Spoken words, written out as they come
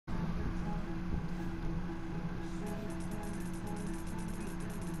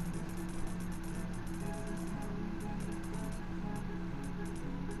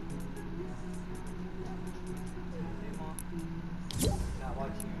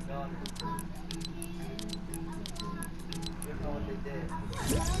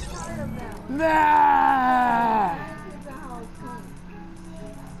Nah!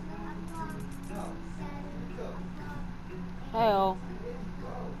 Hell.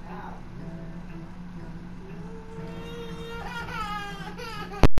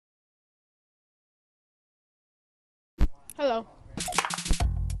 Hello.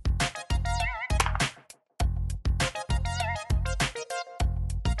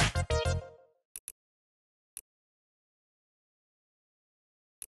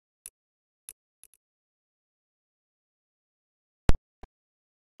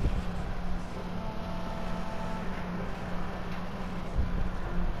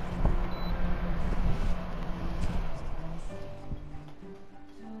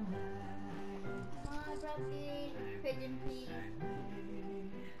 Pigeon peas.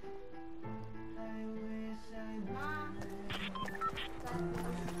 Mom.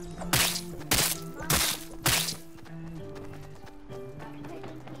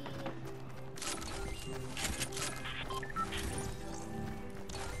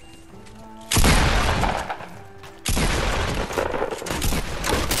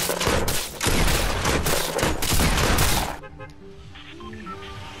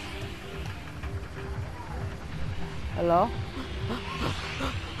 Hello?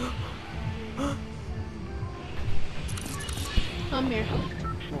 I'm here.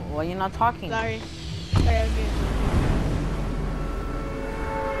 Why you not talking? Sorry. Sorry, I was getting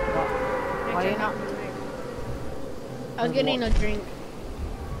Why you not? I was getting a drink.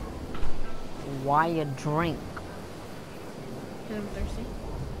 Why you drink? Cause I'm thirsty.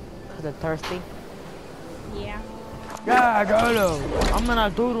 Cause it's thirsty? Yeah. Yeah, I got him. I'm gonna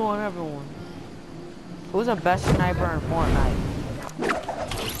doodle on everyone. Who's the best sniper in Fortnite?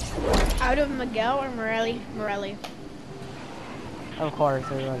 Out of Miguel or Morelli? Morelli. Of course,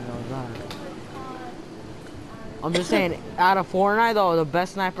 everybody knows that. I'm just saying, out of Fortnite though, the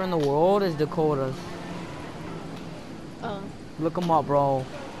best sniper in the world is Dakota's. Oh. Look him up, bro.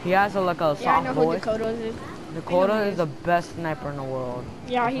 He has like a Yeah, I soft know voice. who Dakota is. Dakota is the best sniper in the world.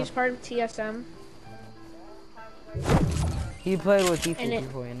 Yeah, he's part of TSM. He played with Tifu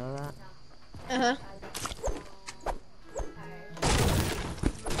before, you know that? Uh-huh.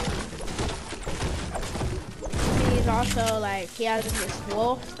 He's also like, he has this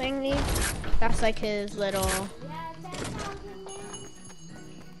wolf thingy. That's like his little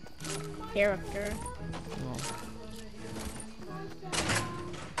character. No.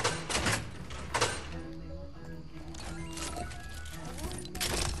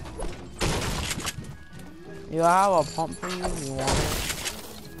 You have a pump for you? You want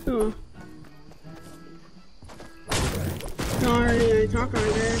it? Ooh. Sorry, I talk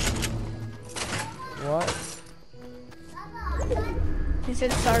right there. What? He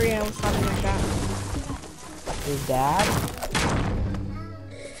said sorry, I was talking like that. His dad?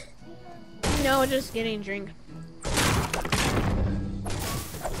 No, just getting drink. I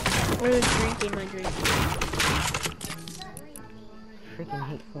was drinking my drink. Freaking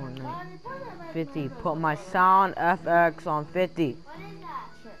hate Fortnite. 50. Put my sound FX on 50.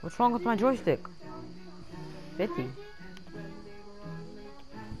 What's wrong with my joystick? 50.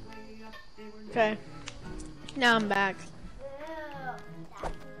 Okay. Now I'm back.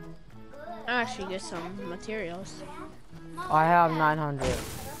 I actually get some materials. I have 900.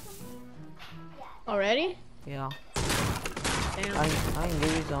 Already? Yeah. Damn. I can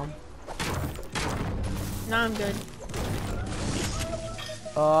give you some. Now I'm good.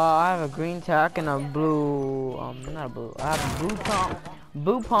 I have a green tack and a blue, not a blue. I have a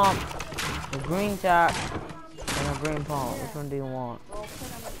blue pump, a green tack, and a green pump. Which one do you want?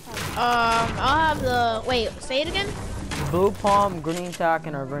 I'll have the, wait, say it again? Blue pump, green tack,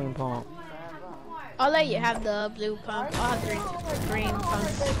 and a green pump. I'll let you have the blue pump. I'll have the green pump.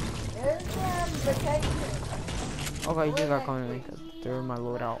 Okay, you got coming to me because they're in my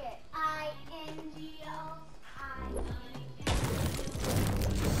loadout.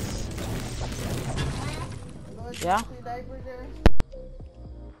 Yeah?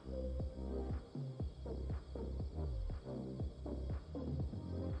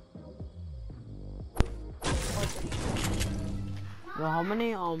 Yo, how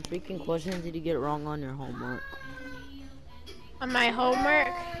many freaking questions did you get wrong on your homework? On my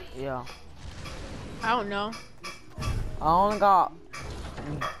homework? Yeah. I don't know. I only got...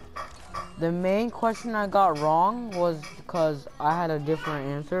 The main question I got wrong was because I had a different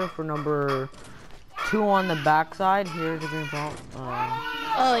answer for number 2 on the backside. Here's the green pump.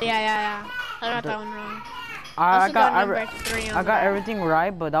 Oh, yeah. I got that one wrong. I got got everything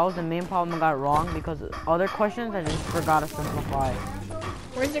right, but that was the main problem I got wrong because other questions I just forgot to simplify.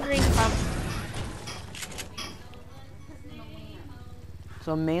 Where's Where's the green pump?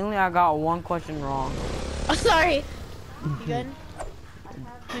 So mainly I got one question wrong. Oh, sorry. You good?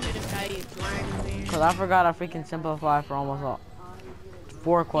 I'm gonna tell you blind me. Cause I forgot I freaking simplify for almost all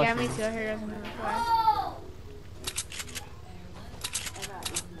 4 Yeah, questions. me too. Here goes another fly.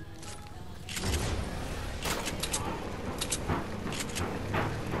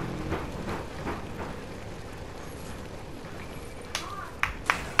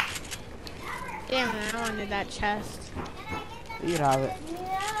 Damn it, I wanted that chest. You can have it.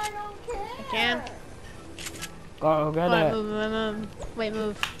 I can. Go get Wait, it. move. Wait,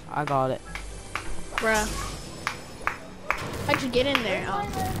 move. I got it. Bruh. How'd you get in there? Oh,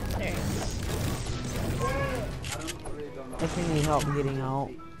 there. If you need help getting out.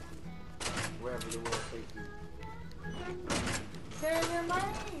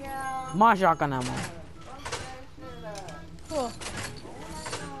 My shotgun ammo. Cool.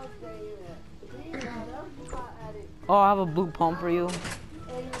 Oh, I have a blue pump for you.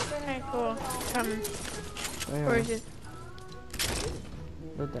 Okay, cool. Coming. Right Where here. is it?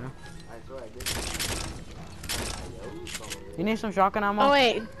 Right there. You need some shotgun ammo? Oh,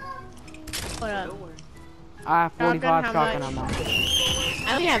 wait. Hold up. I have 45 Shotgun, how shotgun much? ammo. I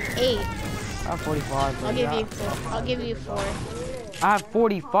only have 8. I have 45. I'll give you 4. I'll give you 4. I have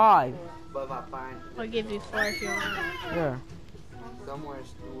 45. I'll give you 4 if you want. Here. Somewhere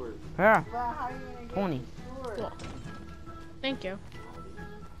Stewart. Here. 20. Cool. Thank you.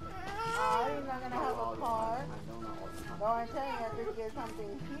 You're not gonna have a car. No, I'm telling you, I could get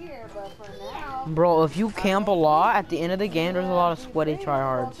something here, but for now, Bro, if you camp a lot, at the end of the game, there's a lot of sweaty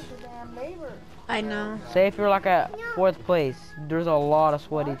tryhards. the damn labor. I know. Say if you're like at 4th place, there's a lot of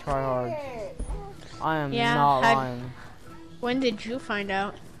sweaty tryhards. I am Yeah, not lying. When did you find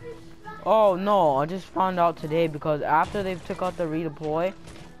out? Oh no, I just found out today because after they took out the redeploy,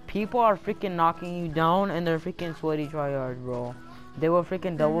 people are freaking knocking you down and they're freaking sweaty tryhards, bro. They will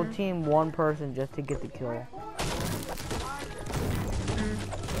freaking double team one person just to get the kill.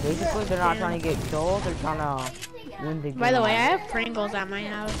 Basically, they're not trying to get killed, they're trying to win the game. By the way, I have Pringles at my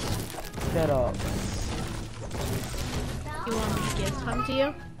house. Shut up. You want me to give some to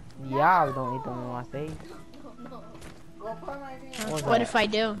you? Yeah, I don't eat them in my face. What's What that? if I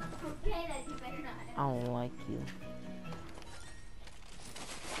do? I don't like you.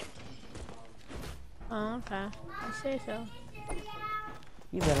 Oh, okay. I say so.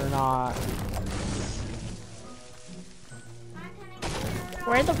 You better not.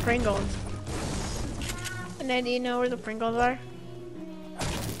 Where are the Pringles? And then do you know where the Pringles are?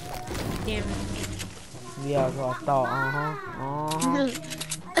 Damn it. Yeah, that's what I thought.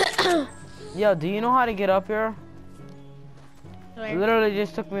 Yo, do you know how to get up here? It Where? literally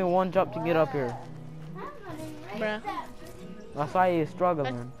just took me one jump to get up here. Bruh. That's why you're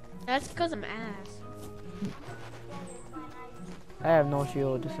struggling. That's because I'm ass. I have no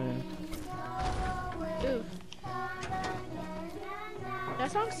shield to send. Ooh.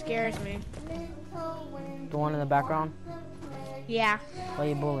 That song scares me. The one in the background? Yeah. Why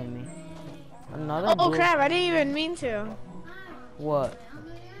you bullying me? Another Oh blue- crap, I didn't even mean to. What?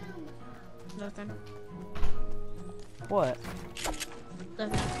 Nothing. What?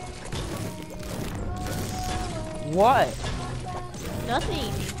 Nothing. What?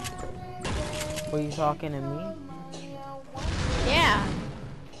 Nothing. Were you talking to me? Yeah.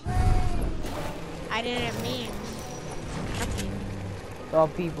 I didn't mean nothing. It's all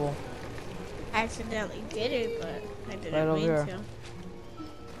people. I accidentally did it, but I Right didn't over mean here. to.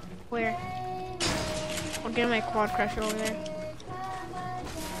 Where? I'll get my quad crusher over there.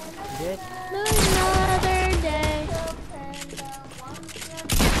 Bitch. Another day.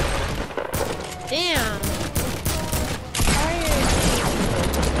 Damn. How are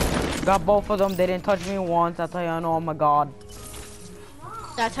you? Got both of them. They didn't touch me once. That's how I know I'm a god.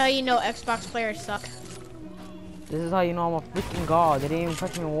 That's how you know Xbox players suck. This is how you know I'm a freaking god. They didn't even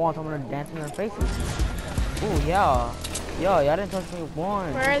touch me once. I'm gonna dance in their faces. Ooh, yeah. Yo, y'all didn't touch me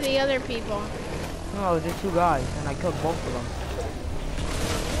once. Where are the other people? No, it was just 2 guys, and I killed both of them.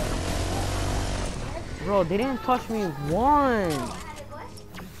 Bro, they didn't touch me once.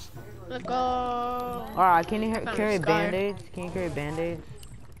 Let's go. Alright, can you Found a carry scar. band-aids? Can you carry band-aids?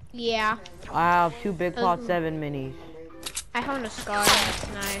 Yeah. I have 2 big pot 7 minis. I found a scar. That's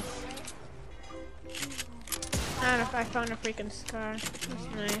nice. I don't know if I found a freaking scar. That's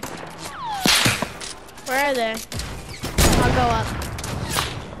nice. Where are they? I'll go up.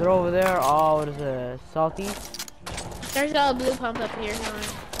 They're over there. Oh, what is it? Southeast? There's a blue pump up here. Hold on.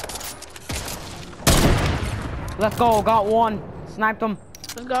 Let's go. Got one. Sniped them.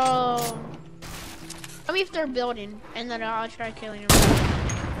 Let's go. Tell me if they're building, and then I'll try killing them.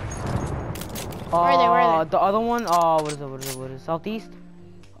 Where are they? Where are they? The other one, what is it? Southeast?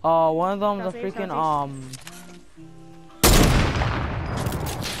 One of them's a Southeast, freaking,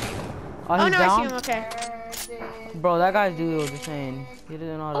 Oh he's no, down? I see him. Okay. Bro, that guy's dude, just saying. He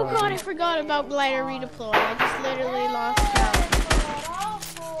doesn't know how to Oh god, I do. forgot about glider redeploy. I just literally lost count.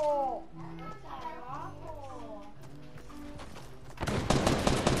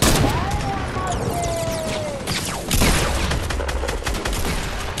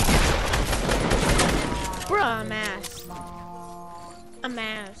 Bruh, I'm ass. I'm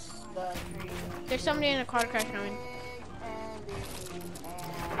ass. There's somebody in a car crash coming.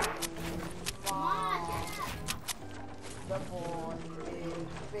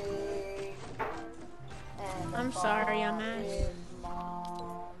 I'm sorry, I'm ass.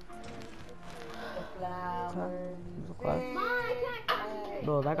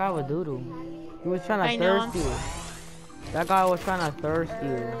 Bro, that guy was doo-doo. He was trying I to know. thirst you. That guy was trying to thirst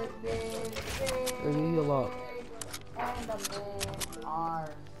you. Here, you heal up.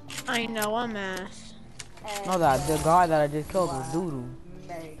 I know, I'm ass. No, the guy that I just killed was doo-doo.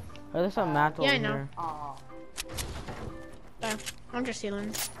 Hey, there's some mats over Yeah, I know. here. I'm just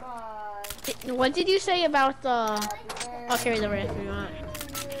healing. What did you say about the... I'll carry the rest if you want.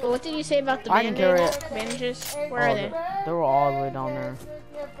 But what did you say about the I can carry it. bandages? Where are they? They were all the way down there.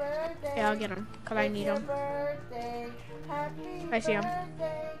 Yeah, I'll get them, because I need them. I see them.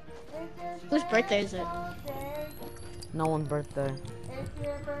 Whose birthday is it? No one's birthday.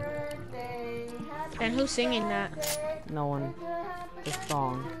 And who's singing that? No one. This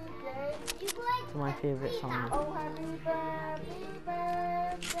song. It's my favorite song.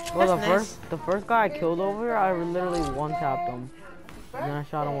 Well, the first guy I killed over here, I literally one-tapped him. And then I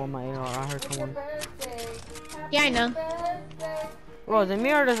shot him with my AR. I heard someone. Yeah, I know. Bro, is it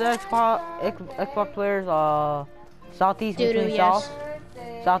me or does Xbox players, southeast Doo-doo, between yes. south?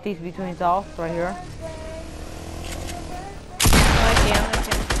 Southeast between south, right here. Oh, I see him, I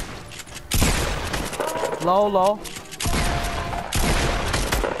see him. Low.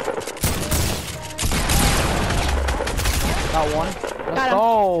 Got one. Let's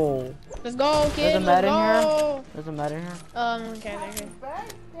go. Let's go, kid. There's a med in Let's here. go. There's a med in here. Okay, they're here.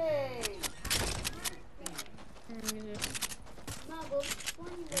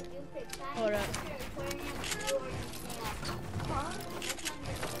 Hold up.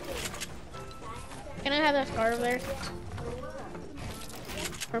 Can I have that scar over there?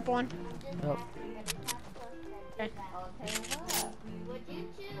 Purple one? Yep. Okay. What'd you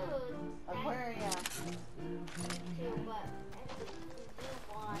choose? Aquarium.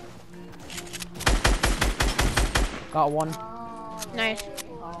 Got one. Nice.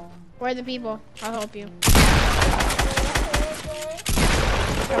 Where are the people? I'll help you.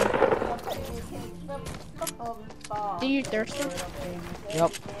 Do you thirsty?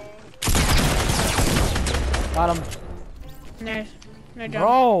 Yep. Got him. Nice. No job.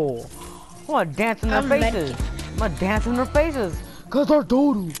 Bro. I'm gonna dance in their I'm med- faces. I'm gonna dance in their faces. Cause they're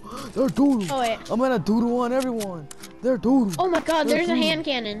doodoo. They're doodoo. Oh wait. I'm gonna doodoo on everyone. They're doodoo. Oh my god, They're there's a doodoo. hand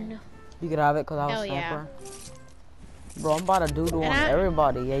cannon. You could have it cause I was Hell yeah. sniper. Bro, I'm about to doodoo on And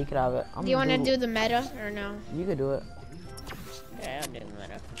everybody. Yeah, you could have it. Do you want to do the meta or no? You could do it. Yeah, I'll do the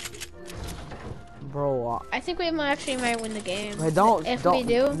meta. Bro, I think we actually might win the game. hey, don't. If we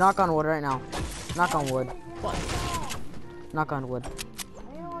do, Knock on wood right now. Knock on wood. what? Knock on wood.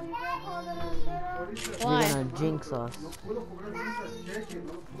 Why? You're gonna jinx us.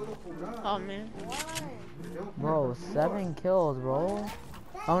 Oh man. Bro, 7 kills, bro.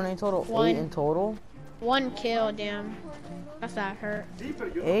 How many in total? One. 8 in total? 1 kill, damn. That's not hurt.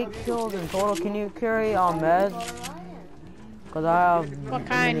 8 kills in total. Can you carry meds? Cause I have What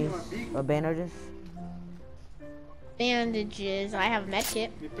kind? minis, bandages. Bandages. I have med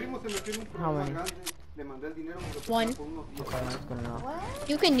kit. How many? 1. Okay, that's good enough.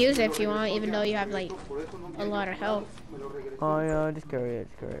 You can use it if you want, even though you have like a lot of health. Oh yeah, just carry it.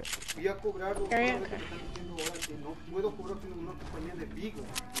 Carry it? Okay.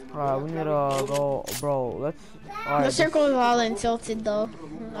 Alright, we need to go, bro. Let's. The Alright. circle is all intilted though.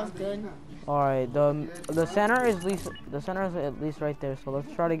 That's good. Alright. The center is at least right there. So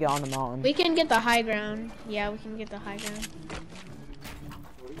let's try to get on the mountain. We can get the high ground. Yeah, we can get the high ground.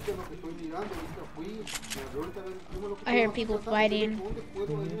 I hear people fighting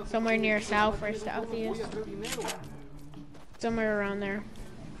somewhere near south or southeast. Somewhere around there.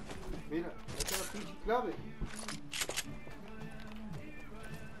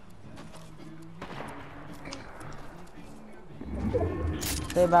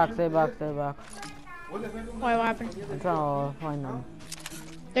 Stay back. Why, what happened? I'm trying to find them.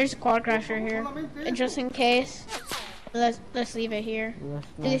 There's a quad crasher here. And just in case, let's leave it here. Do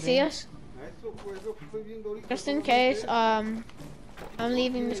they see us? Just in case, I'm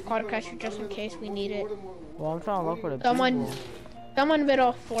leaving this quad crasher just in case we need it. Well, I'm trying to look for the Someone bit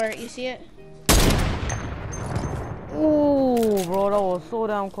off for it. You see it? Ooh, bro, that was so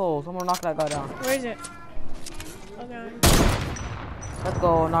damn close. I'm gonna knock that guy down. Where is it? Okay. Let's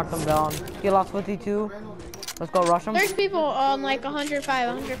go, knock them down. He lost 52. Let's go, rush him. There's people on like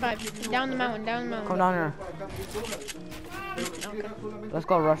 105. Down the mountain, down the mountain. Come down here. Okay. Let's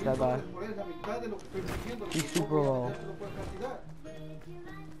go rush that guy. He's super low.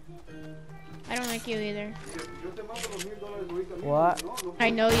 I don't like you either. What? I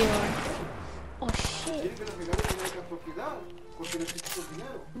know you are. Oh shit.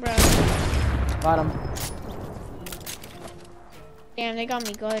 Bro. Got him. Damn, they got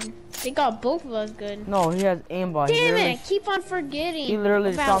me good. They got both of us good. No, he has aimbot. Damn it, I keep on forgetting. He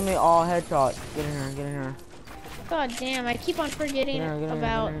literally shot me all headshots. Get in here, get in here. God damn, I keep on forgetting Get in here,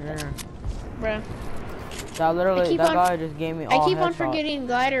 about... get in here. Bruh. That literally, that guy just gave me all I keep on headshots. forgetting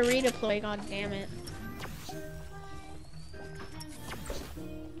glider redeploy, god damn it.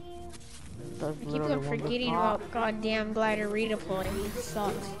 That's I keep literally on forgetting about goddamn glider redeploy. It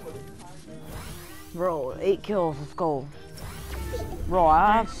sucks. Bro, 8 kills, let's go. Bro,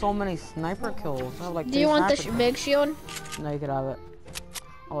 I have so many sniper kills. I have like Do you want this big shield? No, you could have it.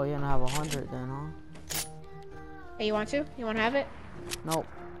 Oh, you're gonna have 100 then, huh? Hey, you want to? You want to have it? Nope.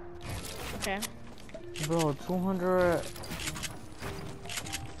 Okay. Bro, 200.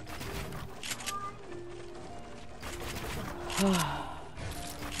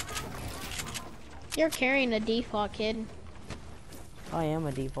 You're carrying the default, kid. I am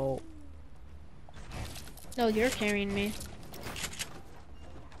a default. No, you're carrying me.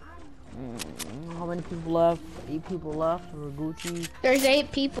 How many people left? 8 people left. We're Gucci. There's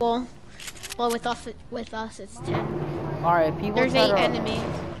 8 people. Well, with us it's 10. All right, people. There's 8 enemies.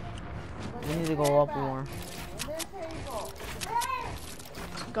 We need to go up more.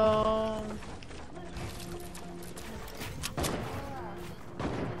 Go.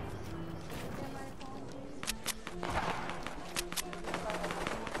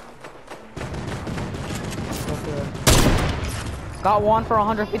 Okay. Got one for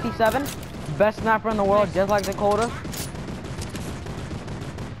 157. Best sniper in the world, just like Dakota.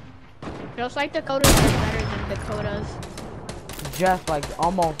 Just like Dakota's are better than Dakota's. Just like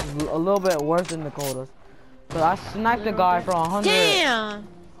almost a little bit worse than Dakota's. But I sniped the guy for 100. Damn!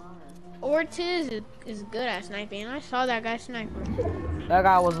 Ortiz is good at sniping. I saw that guy sniper. That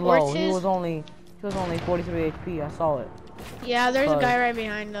guy was low. Ortiz. He was only 43 HP. I saw it. Yeah, there's a guy right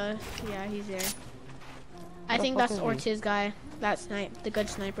behind us. Yeah, he's there. I think that's he? Ortiz guy. That the good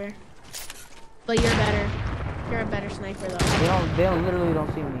sniper. But you're better. You're a better sniper though. They literally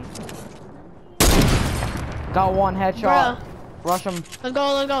don't see me. Got one headshot. Bruh. Rush him. Let's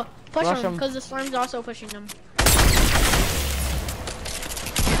go, let's go. Push Rush him, him. because the storm's also pushing them.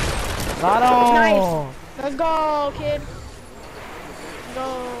 Got him. Nice. Let's go, kid.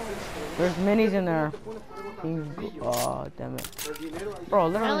 Go. There's minis in there. Oh, damn it. Bro,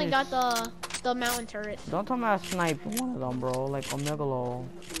 literally. I only got the mountain turrets. Don't tell me I sniped one of them, bro. Like a megalo.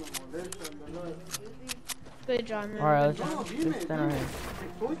 Good job, man. Alright, Good let's job. just stand right here.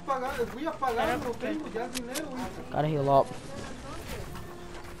 Gotta heal up.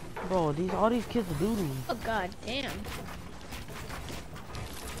 Bro, all these kids are doo-doo. Oh, god damn.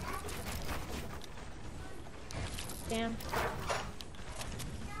 Damn.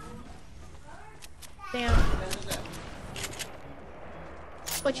 Damn.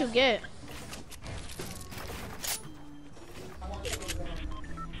 What you get?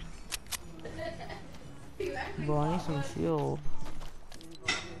 Bro, I need some shield.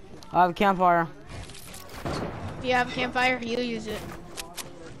 I have a campfire. If you have a campfire, you use it.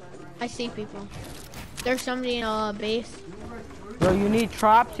 I see people. There's somebody in a base. Bro, you need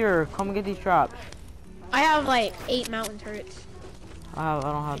traps here. Come and get these traps. I have like 8 mountain turrets. I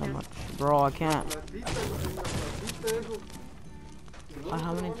don't have that much. Bro, I can't.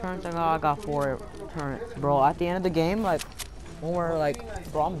 How many turns I got? I got 4 turns. Bro, at the end of the game, like, when we're like,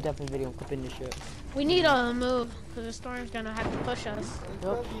 bro, I'm definitely video clipping this shit. We need to move, because the storm's gonna have to push us.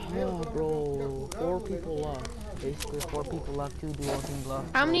 Yep. Yeah, bro. 4 people left. Basically, 4 people left. 2 duo teams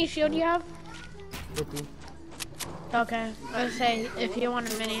left. How many shield do you have? 50. Okay. I was say, if you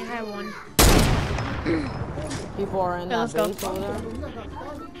want a mini, I have one. People are in Yeah, that let's base go. over there.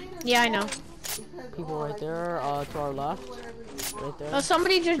 Yeah, I know. People right there, to our left. Right there. Oh,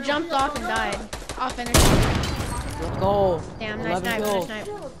 somebody just jumped off and died. I'll finish him. Let's go. Damn, nice 11 snipe, kills. nice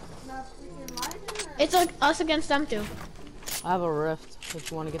snipe. It's like us against them too. I have a rift. If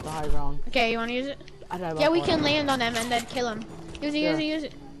you want to get the high ground. Okay, you want to use it? I died by Yeah, we far. can land on them and then kill them. Use it, use it, use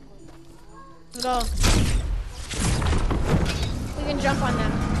it. Let's go. We can jump on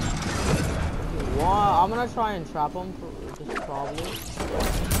them. Wow, I'm gonna try and trap them, just probably.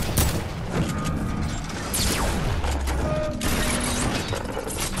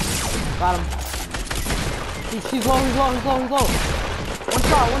 Got him. He's low, he's low, he's low, he's low.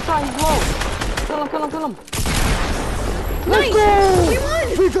 One shot, he's low. Kill him, kill him, kill him. Nice! Let's go! We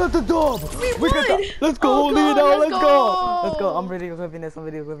won! We got the dub! We got won! the, let's go, Oh, Leonardo, God, let's let's go! go! Let's go, I'm video clipping this,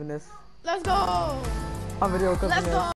 Let's go! I'm video clipping Let's this. go!